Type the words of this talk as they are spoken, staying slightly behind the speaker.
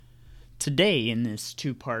Today, in this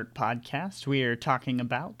two-part podcast, we are talking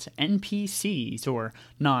about NPCs, or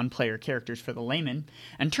non-player characters for the layman,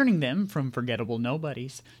 and turning them from forgettable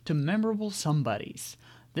nobodies to memorable somebodies.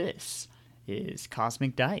 This is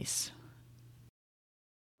Cosmic Dice.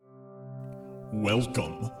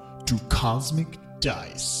 Welcome to Cosmic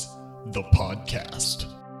Dice, the podcast.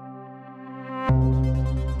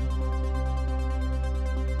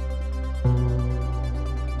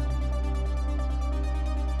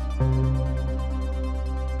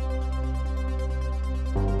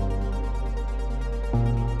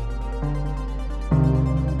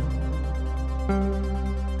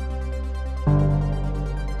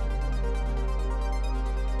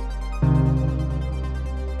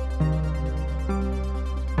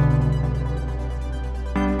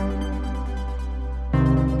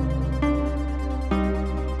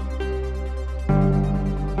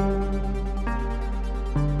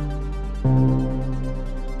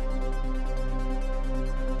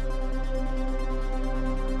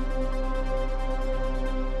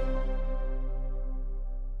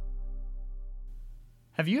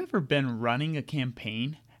 Have you ever been running a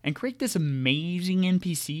campaign and create this amazing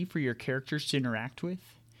NPC for your characters to interact with?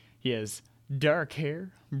 He has dark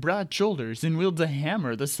hair, broad shoulders, and wields a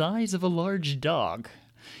hammer the size of a large dog.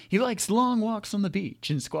 He likes long walks on the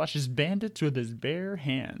beach and squashes bandits with his bare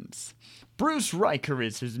hands. Bruce Riker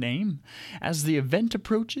is his name. As the event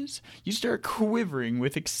approaches, you start quivering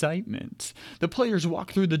with excitement. The players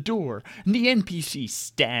walk through the door, and the NPC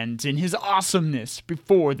stands in his awesomeness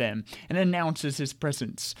before them and announces his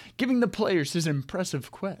presence, giving the players his impressive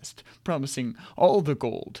quest, promising all the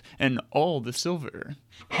gold and all the silver.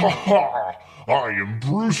 Ha ha! I am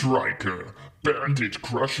Bruce Riker, Bandit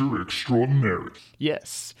Crusher Extraordinary.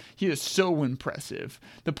 Yes, he is so impressive.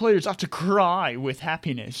 The players ought to cry with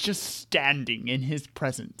happiness just standing in his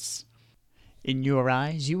presence. In your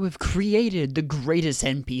eyes, you have created the greatest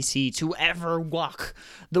NPC to ever walk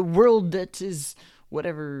the world that is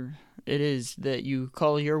whatever it is that you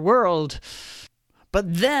call your world.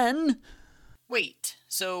 But then... Wait,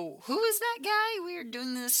 so who is that guy we are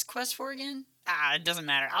doing this quest for again? It doesn't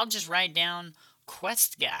matter. I'll just write down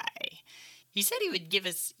Quest Guy. He said he would give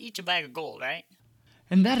us each a bag of gold, right?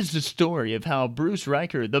 And that is the story of how Bruce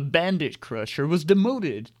Riker, the Bandit Crusher, was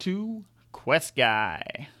demoted to Quest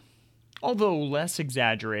Guy. Although less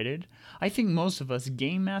exaggerated, I think most of us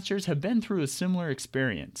game masters have been through a similar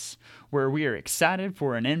experience, where we are excited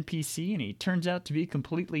for an NPC and he turns out to be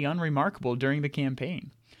completely unremarkable during the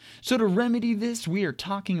campaign. So to remedy this, we are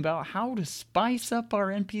talking about how to spice up our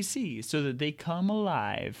NPCs so that they come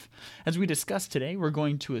alive. As we discussed today, we're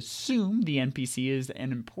going to assume the NPC is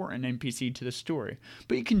an important NPC to the story,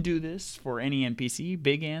 but you can do this for any NPC,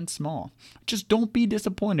 big and small. Just don't be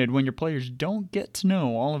disappointed when your players don't get to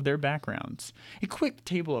know all of their backgrounds. A quick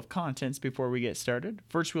table of contents before we get started.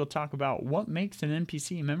 First, we'll talk about what makes an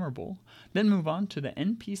NPC memorable, then move on to the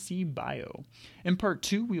NPC bio. In part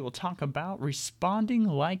 2, we will talk about responding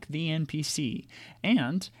like the NPC,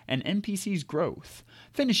 and an NPC's growth,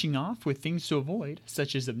 finishing off with things to avoid,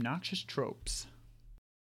 such as obnoxious tropes.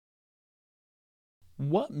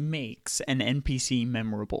 What makes an NPC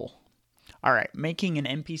memorable? Alright, making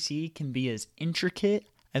an NPC can be as intricate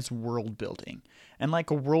as world building. And like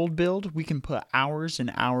a world build, we can put hours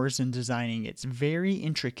and hours in designing its very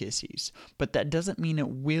intricacies, but that doesn't mean it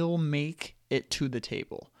will make it to the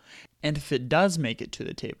table. And if it does make it to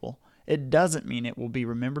the table, it doesn't mean it will be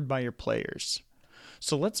remembered by your players.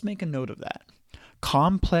 So let's make a note of that.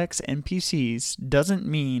 Complex NPCs doesn't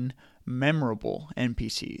mean memorable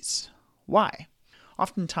NPCs. Why?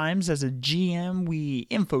 Oftentimes, as a GM, we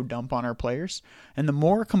info dump on our players, and the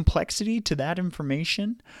more complexity to that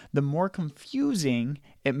information, the more confusing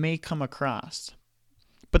it may come across.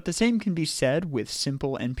 But the same can be said with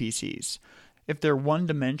simple NPCs. If they're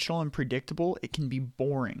one-dimensional and predictable, it can be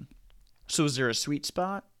boring. So is there a sweet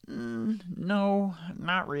spot? No,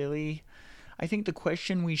 not really. I think the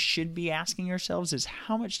question we should be asking ourselves is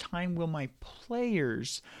how much time will my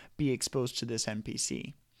players be exposed to this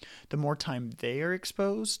NPC? The more time they are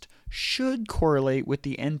exposed should correlate with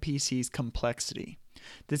the NPC's complexity.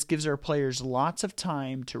 This gives our players lots of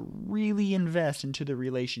time to really invest into the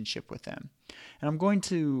relationship with them. And I'm going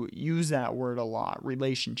to use that word a lot,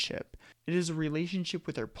 relationship. It is a relationship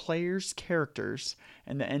with our players' characters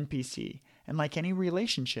and the NPC. And like any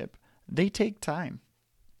relationship, they take time.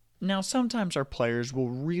 Now, sometimes our players will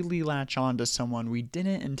really latch on to someone we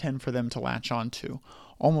didn't intend for them to latch on to.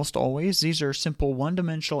 Almost always, these are simple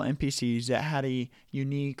one-dimensional NPCs that had a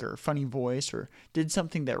unique or funny voice or did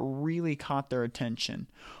something that really caught their attention.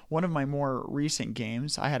 One of my more recent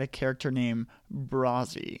games, I had a character named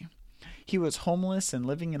Brazzy. He was homeless and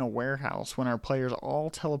living in a warehouse when our players all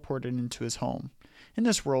teleported into his home. In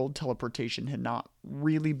this world, teleportation had not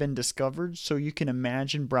really been discovered, so you can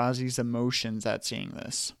imagine Brazzy's emotions at seeing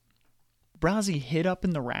this. Brazzy hid up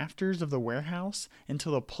in the rafters of the warehouse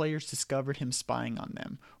until the players discovered him spying on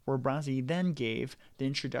them, where Brazzy then gave the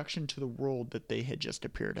introduction to the world that they had just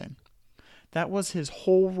appeared in. That was his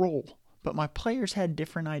whole role, but my players had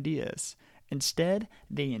different ideas. Instead,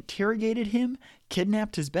 they interrogated him,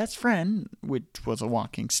 kidnapped his best friend, which was a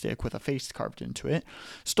walking stick with a face carved into it,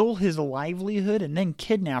 stole his livelihood, and then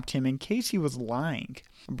kidnapped him in case he was lying.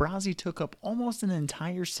 Brazzy took up almost an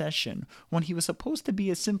entire session when he was supposed to be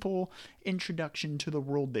a simple introduction to the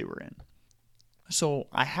world they were in. So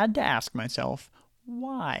I had to ask myself,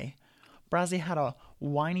 why? Brazzy had a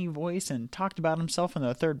whiny voice and talked about himself in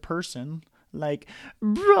the third person, like,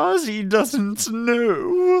 Brazzy doesn't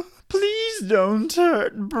know. Please don't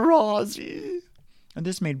hurt Brazzy. And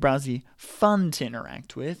this made Brazzy fun to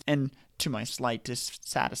interact with, and to my slight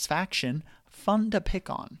dissatisfaction, fun to pick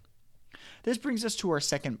on. This brings us to our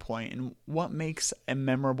second point in what makes a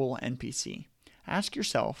memorable NPC. Ask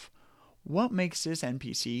yourself, what makes this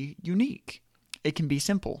NPC unique? It can be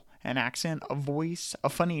simple, an accent, a voice, a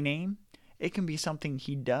funny name. It can be something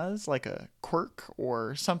he does, like a quirk,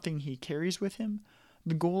 or something he carries with him.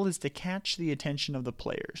 The goal is to catch the attention of the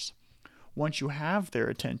players. Once you have their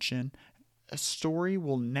attention, a story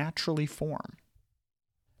will naturally form.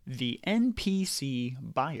 The NPC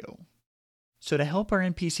bio. So to help our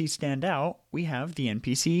NPC stand out, we have the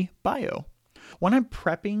NPC bio. When I'm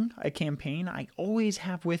prepping a campaign, I always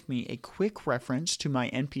have with me a quick reference to my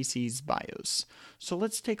NPC's bios. So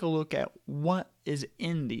let's take a look at what is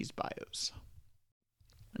in these bios.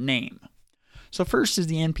 Name. So first is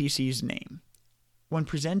the NPC's name. When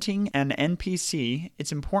presenting an NPC,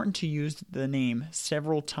 it's important to use the name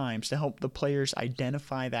several times to help the players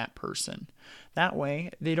identify that person. That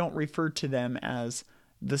way, they don't refer to them as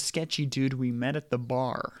the sketchy dude we met at the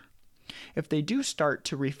bar. If they do start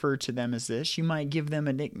to refer to them as this, you might give them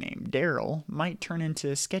a nickname. Daryl might turn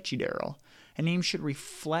into Sketchy Daryl. A name should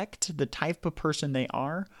reflect the type of person they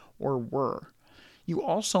are or were. You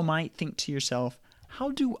also might think to yourself,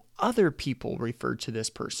 how do other people refer to this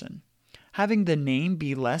person? Having the name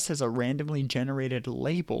be less as a randomly generated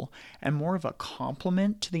label and more of a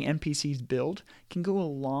complement to the NPC's build can go a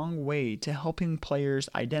long way to helping players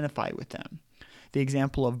identify with them. The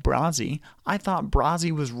example of Brazzy, I thought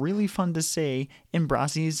Brazzy was really fun to say in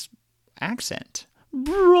Brazzy's accent.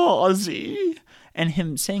 Brazzy! And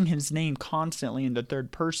him saying his name constantly in the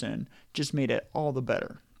third person just made it all the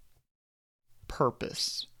better.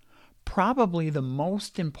 Purpose. Probably the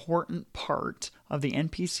most important part of the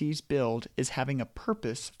NPC's build is having a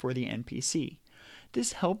purpose for the NPC.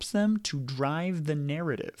 This helps them to drive the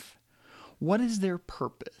narrative. What is their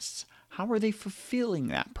purpose? How are they fulfilling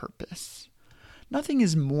that purpose? Nothing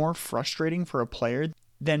is more frustrating for a player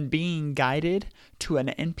than being guided to an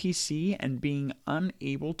NPC and being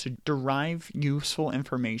unable to derive useful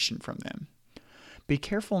information from them. Be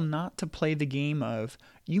careful not to play the game of,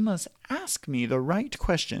 you must ask me the right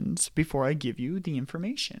questions before I give you the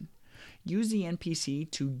information. Use the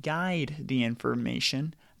NPC to guide the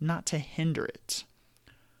information, not to hinder it.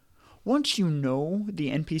 Once you know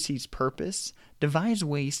the NPC's purpose, devise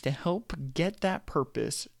ways to help get that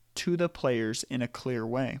purpose to the players in a clear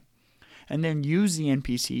way. And then use the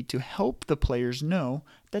NPC to help the players know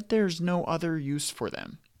that there's no other use for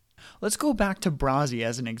them. Let's go back to Brazzy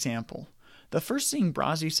as an example. The first thing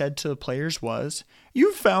Brazzy said to the players was,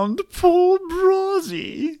 "You found poor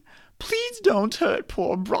Brazzy. Please don't hurt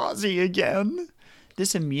poor Brazzy again."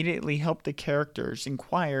 This immediately helped the characters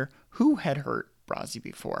inquire who had hurt Brazzy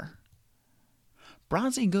before.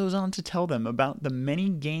 Brazzy goes on to tell them about the many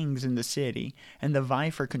gangs in the city and the vie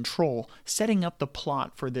for control, setting up the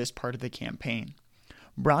plot for this part of the campaign.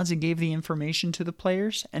 Brazzy gave the information to the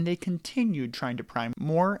players, and they continued trying to pry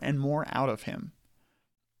more and more out of him.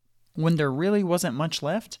 When there really wasn't much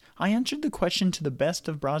left, I answered the question to the best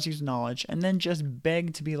of Brazzy's knowledge and then just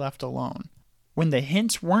begged to be left alone. When the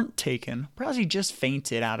hints weren't taken, Brazzy just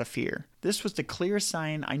fainted out of fear. This was the clearest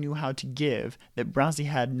sign I knew how to give that Brazzy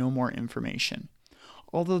had no more information.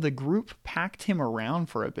 Although the group packed him around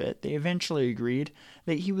for a bit, they eventually agreed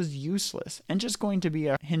that he was useless and just going to be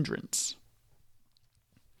a hindrance.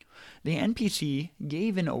 The NPC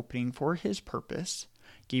gave an opening for his purpose,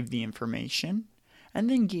 gave the information, and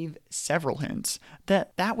then gave several hints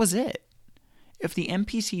that was it. If the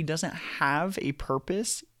NPC doesn't have a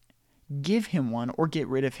purpose, give him one or get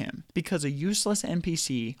rid of him, because a useless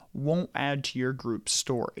NPC won't add to your group's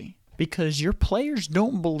story. Because your players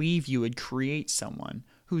don't believe you would create someone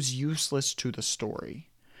who's useless to the story.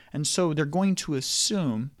 And so they're going to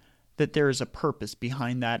assume that there is a purpose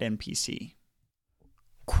behind that NPC.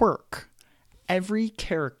 Quirk. Every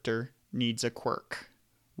character needs a quirk.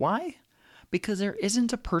 Why? Because there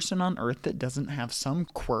isn't a person on Earth that doesn't have some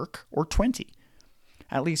quirk or 20.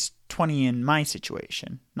 At least 20 in my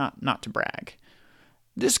situation, not to brag.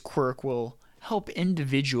 This quirk will help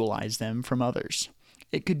individualize them from others.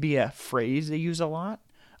 It could be a phrase they use a lot,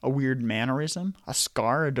 a weird mannerism, a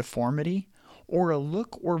scar, a deformity, or a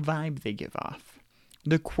look or vibe they give off.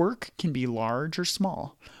 The quirk can be large or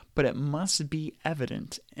small, but it must be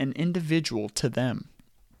evident and individual to them.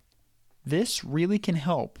 This really can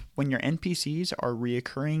help when your NPCs are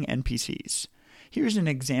reoccurring NPCs. Here's an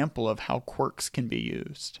example of how quirks can be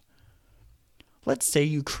used. Let's say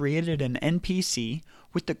you created an NPC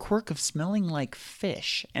with the quirk of smelling like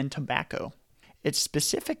fish and tobacco. It's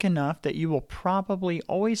specific enough that you will probably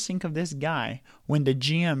always think of this guy when the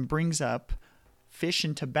GM brings up fish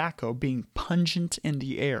and tobacco being pungent in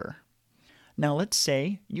the air. Now let's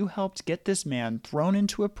say you helped get this man thrown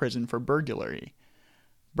into a prison for burglary.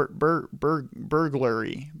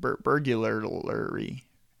 Burglary.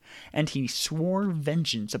 And he swore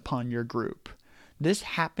vengeance upon your group. This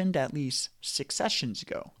happened at least 6 sessions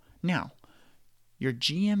ago. Now, your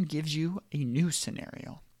GM gives you a new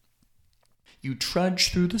scenario. You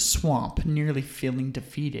trudge through the swamp, nearly feeling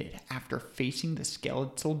defeated after facing the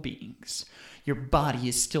skeletal beings. Your body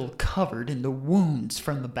is still covered in the wounds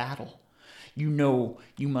from the battle. You know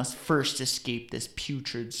you must first escape this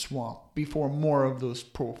putrid swamp before more of those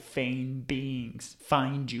profane beings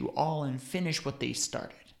find you all and finish what they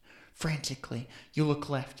started. Frantically, you look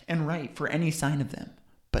left and right for any sign of them,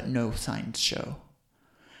 but no signs show.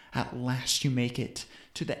 At last you make it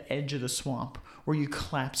to the edge of the swamp, where you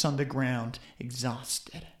collapse on the ground,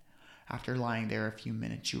 exhausted. After lying there a few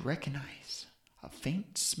minutes, you recognize a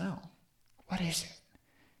faint smell. What is it?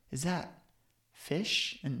 Is that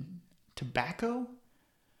fish and tobacco?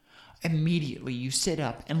 Immediately you sit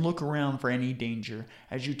up and look around for any danger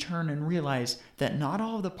as you turn and realize that not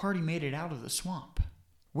all of the party made it out of the swamp.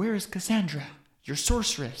 Where is Cassandra, your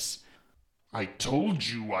sorceress? I told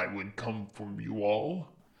you I would come for you all.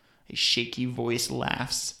 A shaky voice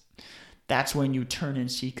laughs. That's when you turn and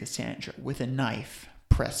see Cassandra with a knife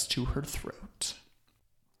pressed to her throat.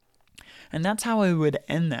 And that's how I would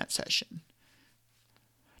end that session.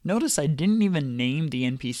 Notice I didn't even name the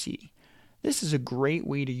NPC. This is a great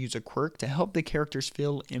way to use a quirk to help the characters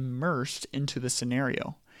feel immersed into the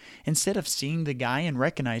scenario. Instead of seeing the guy and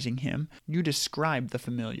recognizing him, you describe the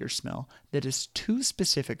familiar smell that is too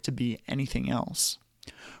specific to be anything else.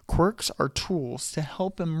 Quirks are tools to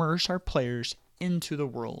help immerse our players into the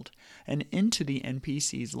world and into the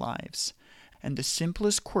NPC's lives, and the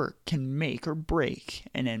simplest quirk can make or break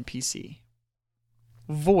an NPC.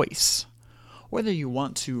 Voice. Whether you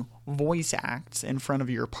want to voice act in front of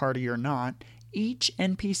your party or not, each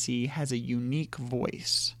NPC has a unique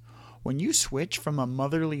voice. When you switch from a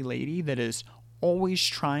motherly lady that is always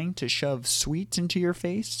trying to shove sweets into your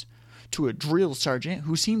face to a drill sergeant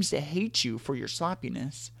who seems to hate you for your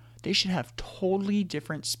sloppiness, they should have totally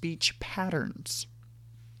different speech patterns.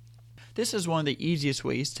 This is one of the easiest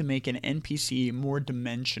ways to make an NPC more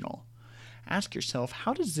dimensional. Ask yourself,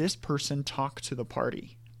 how does this person talk to the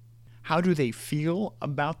party? How do they feel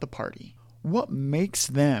about the party? What makes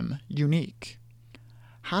them unique?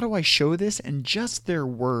 How do I show this in just their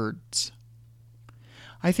words?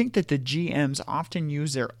 I think that the GMs often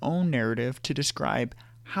use their own narrative to describe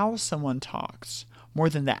how someone talks, more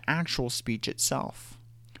than the actual speech itself.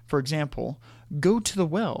 For example, "Go to the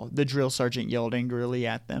well," the drill sergeant yelled angrily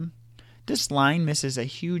at them. This line misses a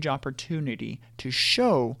huge opportunity to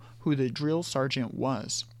show who the drill sergeant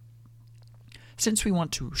was. Since we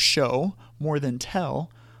want to show more than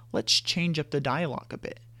tell, let's change up the dialogue a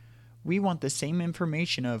bit. We want the same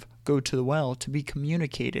information of "go to the well" to be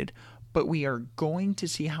communicated, but we are going to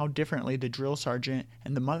see how differently the drill sergeant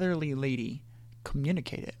and the motherly lady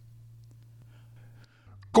communicate it.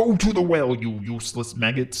 Go to the well, you useless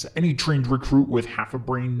maggots. Any trained recruit with half a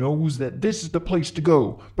brain knows that this is the place to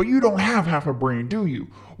go. But you don't have half a brain, do you?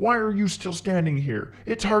 Why are you still standing here?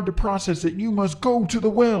 It's hard to process that you must go to the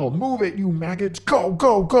well. Move it, you maggots. Go,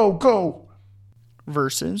 go, go, go.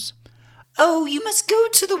 Versus, "Oh, you must go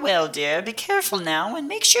to the well, dear. Be careful now and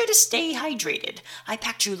make sure to stay hydrated. I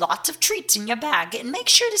packed you lots of treats in your bag, and make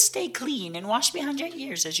sure to stay clean and wash behind your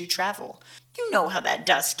ears as you travel. You know how that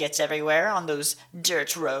dust gets everywhere on those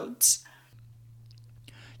dirt roads."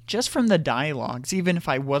 Just from the dialogues, even if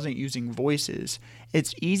I wasn't using voices,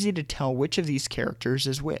 it's easy to tell which of these characters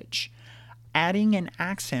is which. Adding an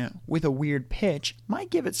accent with a weird pitch might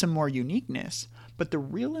give it some more uniqueness, but the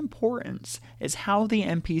real importance is how the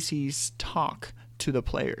NPCs talk to the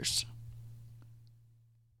players.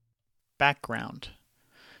 Background.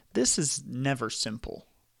 This is never simple,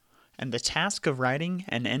 and the task of writing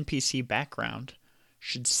an NPC background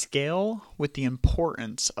should scale with the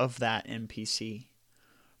importance of that NPC.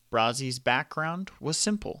 Brazi's background was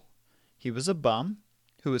simple. He was a bum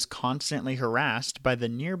who was constantly harassed by the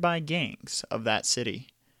nearby gangs of that city.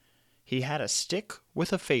 He had a stick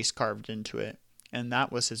with a face carved into it, and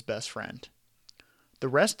that was his best friend. The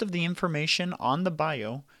rest of the information on the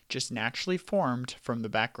bio just naturally formed from the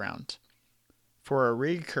background. For a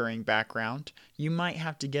recurring background, you might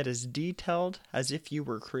have to get as detailed as if you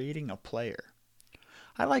were creating a player.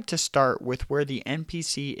 I like to start with where the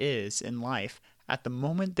NPC is in life at the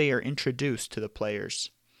moment they are introduced to the players,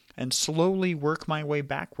 and slowly work my way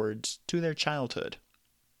backwards to their childhood.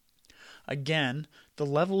 Again, the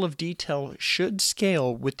level of detail should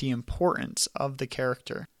scale with the importance of the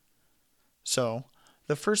character. So,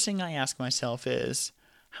 the first thing I ask myself is,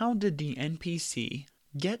 how did the NPC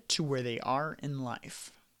get to where they are in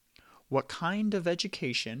life? What kind of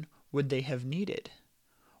education would they have needed?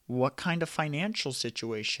 What kind of financial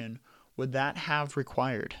situation would that have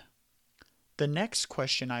required? The next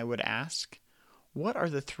question I would ask, what are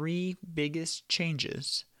the 3 biggest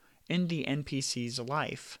changes in the NPC's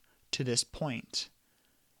life to this point?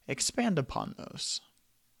 Expand upon those.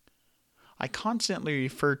 I constantly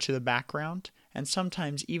refer to the background and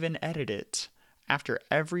sometimes even edit it after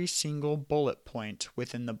every single bullet point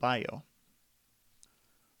within the bio.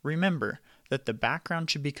 Remember that the background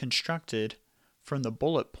should be constructed from the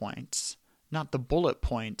bullet points, not the bullet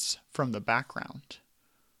points from the background.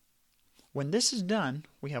 When this is done,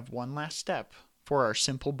 we have one last step for our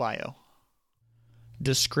simple bio.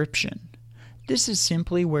 Description. This is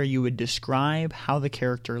simply where you would describe how the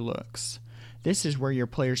character looks. This is where your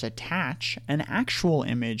players attach an actual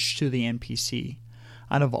image to the NPC.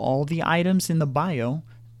 Out of all the items in the bio,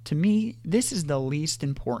 to me, this is the least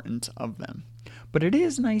important of them. But it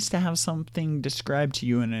is nice to have something described to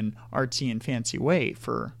you in an artsy and fancy way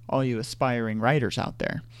for all you aspiring writers out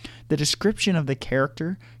there. The description of the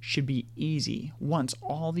character should be easy once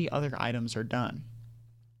all the other items are done.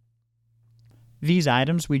 These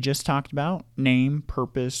items we just talked about, name,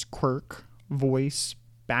 purpose, quirk, voice,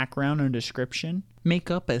 background, and description, make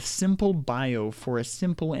up a simple bio for a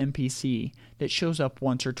simple NPC that shows up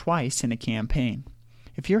once or twice in a campaign.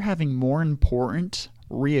 If you're having more important,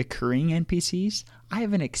 reoccurring NPCs, I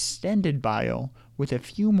have an extended bio with a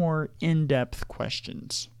few more in-depth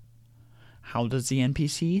questions. How does the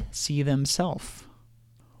NPC see themselves?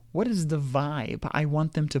 What is the vibe I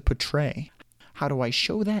want them to portray? How do I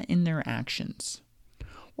show that in their actions?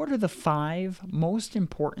 What are the 5 most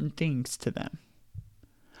important things to them?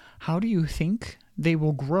 How do you think they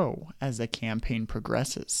will grow as the campaign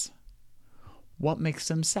progresses? What makes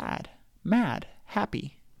them sad, mad,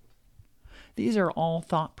 happy? These are all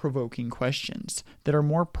thought-provoking questions that are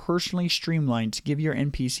more personally streamlined to give your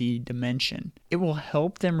NPC dimension. It will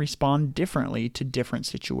help them respond differently to different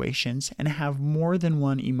situations and have more than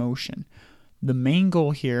one emotion. The main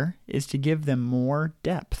goal here is to give them more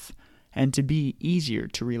depth and to be easier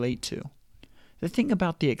to relate to. The thing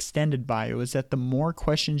about the extended bio is that the more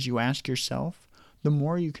questions you ask yourself, the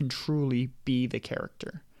more you can truly be the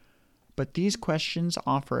character. But these questions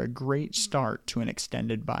offer a great start to an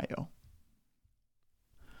extended bio.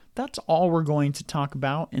 That's all we're going to talk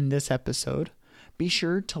about in this episode. Be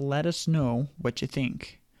sure to let us know what you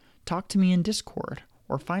think. Talk to me in Discord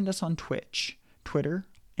or find us on Twitch, Twitter,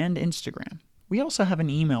 and Instagram. We also have an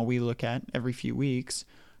email we look at every few weeks,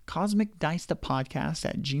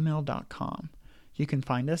 cosmicdicethepodcast@gmail.com. You can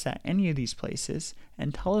find us at any of these places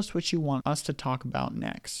and tell us what you want us to talk about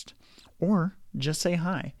next. Or just say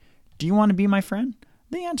hi. Do you want to be my friend?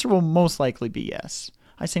 The answer will most likely be yes.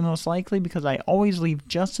 I say most likely because I always leave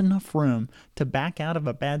just enough room to back out of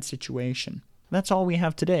a bad situation. That's all we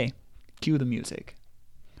have today. Cue the music.